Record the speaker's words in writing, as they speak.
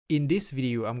In this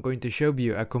video, I'm going to show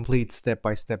you a complete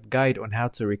step-by-step guide on how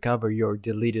to recover your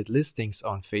deleted listings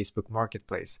on Facebook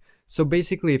Marketplace. So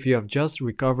basically, if you have just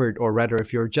recovered, or rather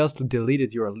if you're just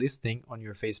deleted your listing on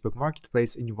your Facebook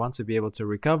Marketplace and you want to be able to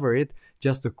recover it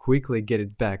just to quickly get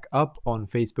it back up on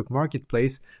Facebook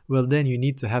Marketplace, well then you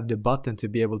need to have the button to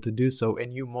be able to do so,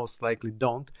 and you most likely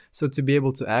don't. So to be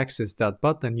able to access that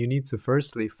button, you need to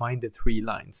firstly find the three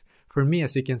lines. For me,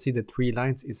 as you can see, the three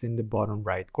lines is in the bottom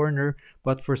right corner,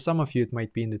 but for some of you it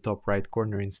might be in the top right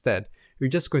corner instead. You're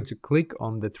just going to click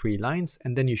on the three lines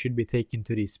and then you should be taken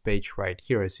to this page right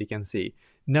here, as you can see.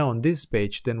 Now on this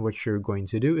page, then what you're going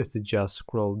to do is to just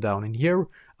scroll down in here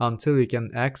until you can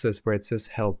access where it says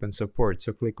help and support.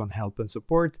 So click on help and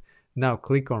support. Now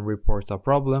click on report a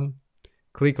problem.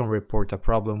 Click on report a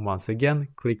problem once again,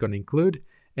 click on include,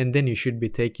 and then you should be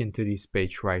taken to this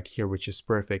page right here, which is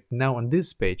perfect. Now on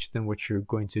this page, then what you're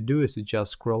going to do is to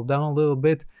just scroll down a little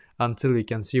bit until you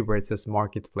can see where it says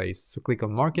marketplace. So click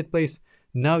on marketplace.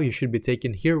 Now you should be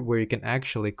taken here where you can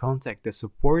actually contact the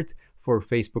support for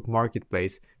Facebook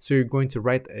Marketplace. So you're going to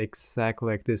write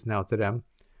exactly like this now to them.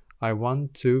 I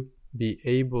want to be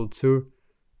able to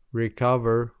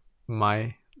recover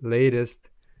my latest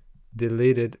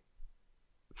deleted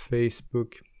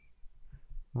Facebook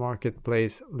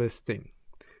Marketplace listing.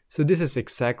 So this is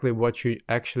exactly what you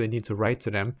actually need to write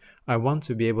to them. I want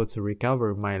to be able to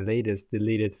recover my latest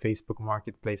deleted Facebook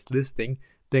Marketplace listing.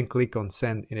 Then click on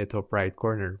send in the top right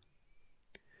corner.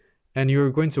 And you're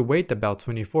going to wait about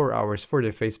 24 hours for the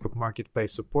Facebook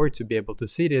Marketplace support to be able to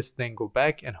see this, then go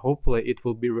back and hopefully it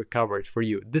will be recovered for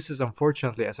you. This is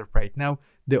unfortunately, as of right now,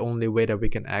 the only way that we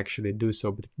can actually do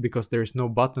so, because there is no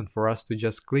button for us to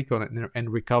just click on it and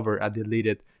recover a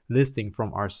deleted listing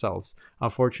from ourselves.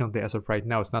 Unfortunately, as of right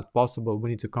now, it's not possible.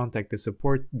 We need to contact the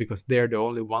support because they're the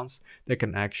only ones that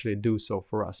can actually do so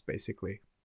for us, basically.